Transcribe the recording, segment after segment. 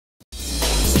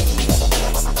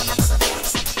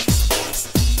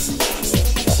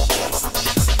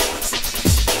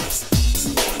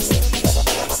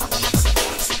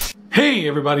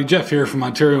everybody, Jeff here from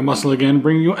Ontario Muscle again,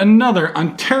 bringing you another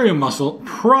Ontario Muscle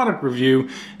product review.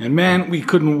 And man, we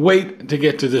couldn't wait to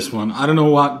get to this one. I don't know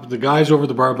what, the guys over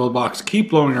the Barbell Box keep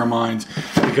blowing our minds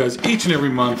because each and every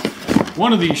month,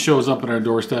 one of these shows up at our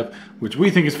doorstep, which we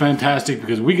think is fantastic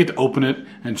because we get to open it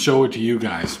and show it to you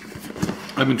guys.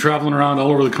 I've been traveling around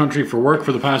all over the country for work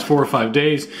for the past 4 or 5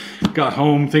 days. Got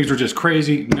home, things were just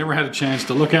crazy, never had a chance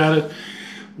to look at it.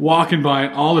 Walking by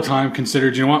it all the time,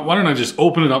 considered, you know what, why don't I just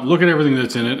open it up, look at everything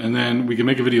that's in it, and then we can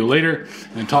make a video later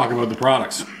and talk about the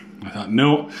products. I thought,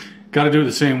 no, got to do it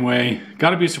the same way,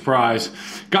 got to be a surprise.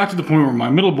 Got to the point where my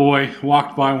middle boy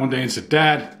walked by one day and said,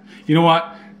 Dad, you know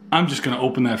what, I'm just going to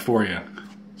open that for you.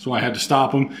 So I had to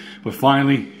stop him, but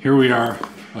finally, here we are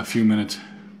a few minutes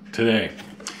today.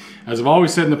 As I've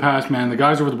always said in the past, man, the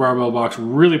guys over the Barbell Box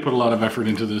really put a lot of effort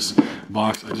into this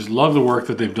box. I just love the work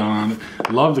that they've done on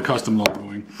it. Love the custom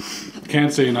logoing.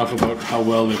 Can't say enough about how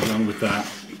well they've done with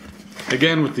that.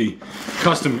 Again, with the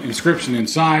custom inscription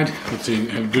inside, which they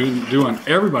do on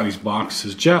everybody's box,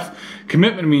 says, Jeff,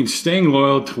 commitment means staying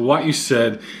loyal to what you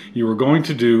said you were going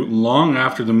to do long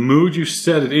after the mood you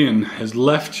set it in has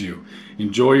left you.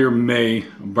 Enjoy your May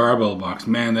Barbell Box.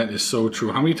 Man, that is so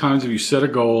true. How many times have you set a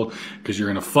goal because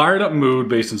you're in a fired up mood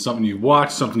based on something you've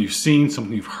watched, something you've seen,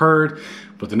 something you've heard,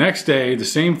 but the next day the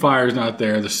same fire is not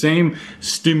there, the same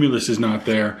stimulus is not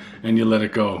there, and you let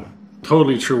it go.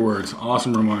 Totally true words.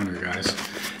 Awesome reminder, guys.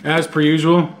 As per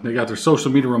usual, they got their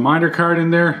social media reminder card in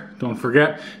there. Don't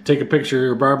forget, take a picture of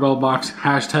your Barbell Box,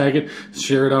 hashtag it,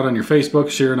 share it out on your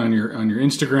Facebook, share it on your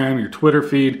Instagram, your Twitter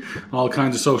feed, all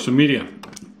kinds of social media.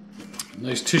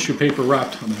 Nice tissue paper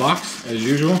wrapped box, as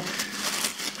usual.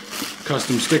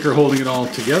 Custom sticker holding it all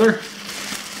together.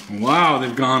 Wow,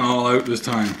 they've gone all out this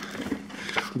time.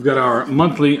 We've got our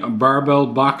monthly Barbell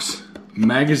Box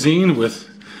magazine with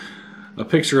a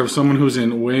picture of someone who's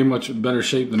in way much better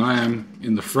shape than I am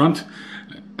in the front,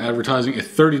 advertising a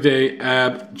 30-day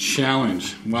ab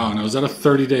challenge. Wow, now is that a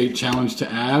 30-day challenge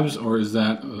to abs, or is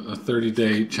that a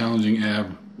 30-day challenging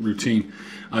ab routine?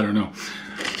 I don't know.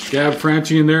 Gab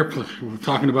Franchi in there, we're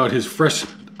talking about his fresh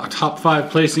top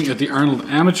 5 placing at the Arnold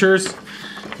Amateurs.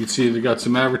 You can see they got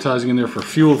some advertising in there for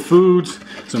Fuel Foods,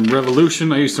 some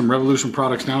Revolution. I use some Revolution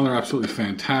products now, they're absolutely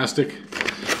fantastic.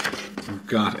 We've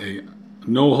got a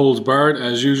No Holds Barred,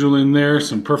 as usual, in there.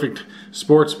 Some Perfect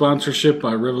Sports sponsorship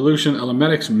by Revolution,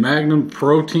 Elementics, Magnum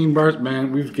protein bars.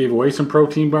 Man, we gave away some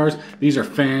protein bars. These are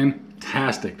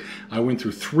fantastic. I went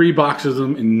through 3 boxes of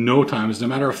them in no time. As a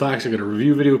matter of fact, I got a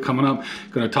review video coming up.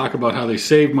 Going to talk about how they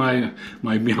saved my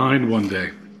behind one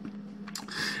day.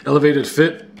 Elevated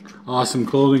Fit, awesome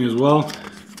clothing as well.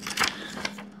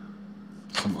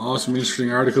 Some awesome,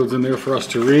 interesting articles in there for us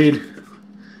to read.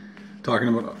 Talking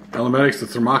about Elementics, the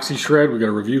Thermoxy Shred. We got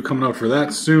a review coming out for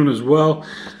that soon as well.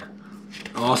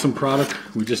 Awesome product.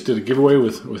 We just did a giveaway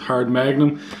with Hard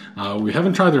Magnum. We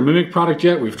haven't tried their Mimic product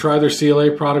yet. We've tried their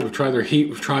CLA product. We've tried their Heat.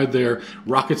 We've tried their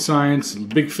Rocket Science.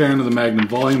 Big fan of the Magnum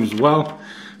Volume as well.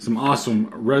 Some awesome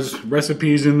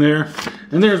recipes in there.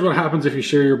 And there's what happens if you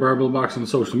share your Barbell Box on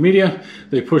social media.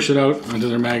 They push it out onto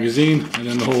their magazine, and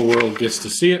then the whole world gets to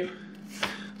see it.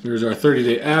 There's our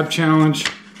 30-day ab challenge.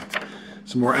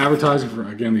 Some more advertising for,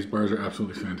 again, these bars are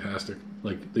absolutely fantastic.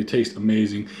 Like, they taste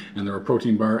amazing, and they're a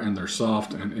protein bar, and they're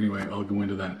soft, and anyway, I'll go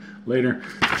into that later.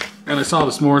 And I saw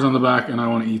the s'mores on the back, and I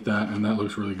want to eat that, and that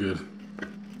looks really good.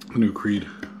 The new Creed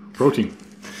protein.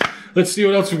 Let's see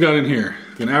what else we've got in here.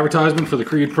 An advertisement for the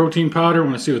Creed protein powder. I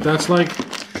want to see what that's like,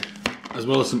 as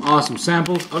well as some awesome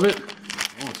samples of it.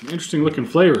 Oh, some interesting looking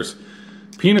flavors.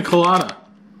 Pina colada.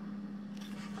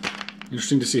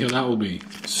 Interesting to see how that will be.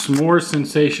 S'more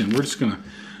sensation.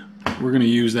 We're gonna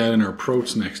use that in our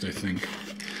approach next, I think.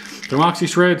 Thermoxy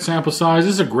Shred sample size.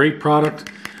 This is a great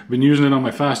product. I've been using it on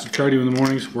my fasted cardio in the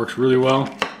mornings. Works really well.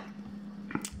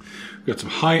 We've got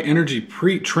some high energy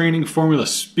pre-training formula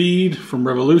speed from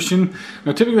Revolution.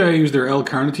 Now typically I use their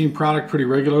L-carnitine product pretty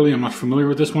regularly. I'm not familiar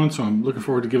with this one, so I'm looking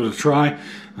forward to give it a try.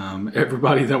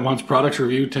 Everybody that wants products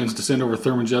reviewed tends to send over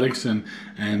thermogenics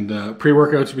and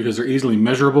pre-workouts because they're easily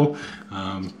measurable.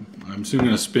 I'm soon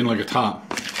going to spin like a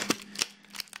top.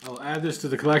 I'll add this to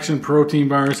the collection, protein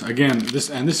bars. Again,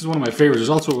 this is one of my favorites. There's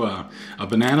also a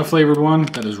banana flavored one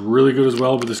that is really good as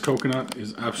well, but this coconut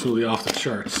is absolutely off the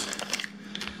charts.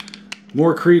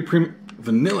 More Creed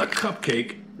Vanilla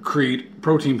Cupcake Creed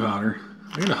protein powder.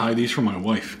 I gotta hide these from my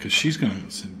wife because she's gonna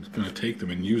take them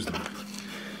and use them.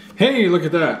 Hey, look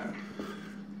at that.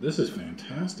 This is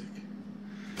fantastic.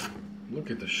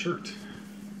 Look at the shirt.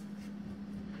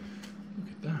 Look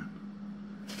at that.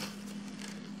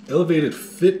 Elevated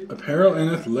Fit Apparel and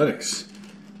Athletics.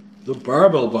 The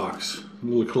Barbell Box. A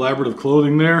little collaborative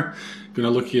clothing there.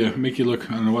 Gonna make you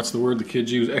look, I don't know what's the word the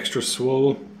kids use, extra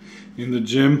swole in the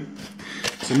gym.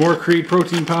 Some more Creed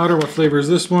protein powder. What flavor is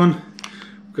this one?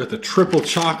 We've got the triple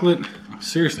chocolate.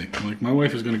 Seriously, like my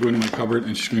wife is gonna go into my cupboard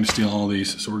and she's gonna steal all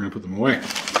these, so we're gonna put them away.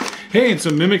 Hey, and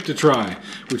some Mimic to try,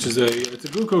 which is it's a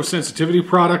glucose sensitivity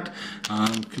product.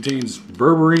 Contains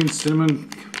berberine, cinnamon,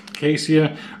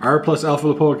 cassia, R plus alpha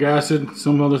lipoic acid,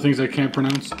 some other things I can't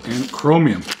pronounce, and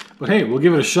chromium. But hey, we'll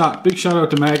give it a shot. Big shout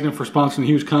out to Magnum for sponsoring the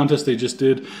huge contest they just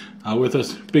did with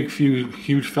us.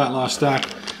 Huge fat loss stack.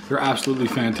 They're absolutely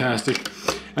fantastic.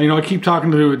 And, you know, I keep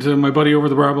talking to my buddy over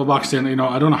the Barbell Box saying, you know,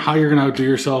 I don't know how you're going to outdo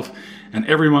yourself. And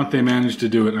every month they manage to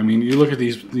do it. I mean, you look at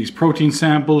these protein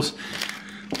samples,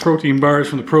 protein bars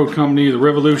from the Pro Company, the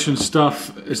Revolution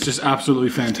stuff. It's just absolutely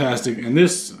fantastic. And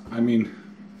this, I mean,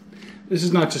 this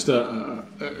is not just a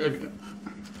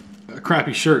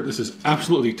crappy shirt. This is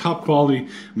absolutely top quality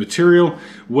material,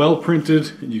 well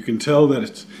printed. You can tell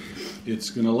that it's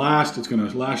going to last. It's going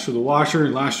to last through the washer,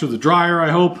 last through the dryer, I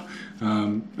hope.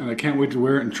 And I can't wait to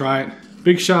wear it and try it.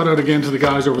 Big shout out again to the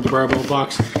guys over at the Barbell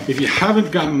Box. If you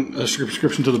haven't gotten a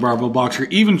subscription to the Barbell Box or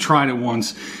even tried it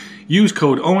once, use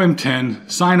code OM10,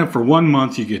 sign up for 1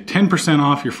 month, you get 10%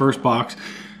 off your first box.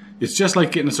 It's just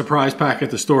like getting a surprise pack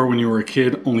at the store when you were a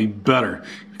kid, only better,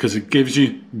 because it gives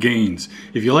you gains.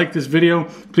 If you like this video,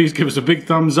 please give us a big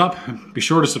thumbs up. Be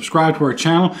sure to subscribe to our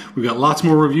channel. We've got lots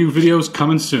more review videos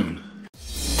coming soon.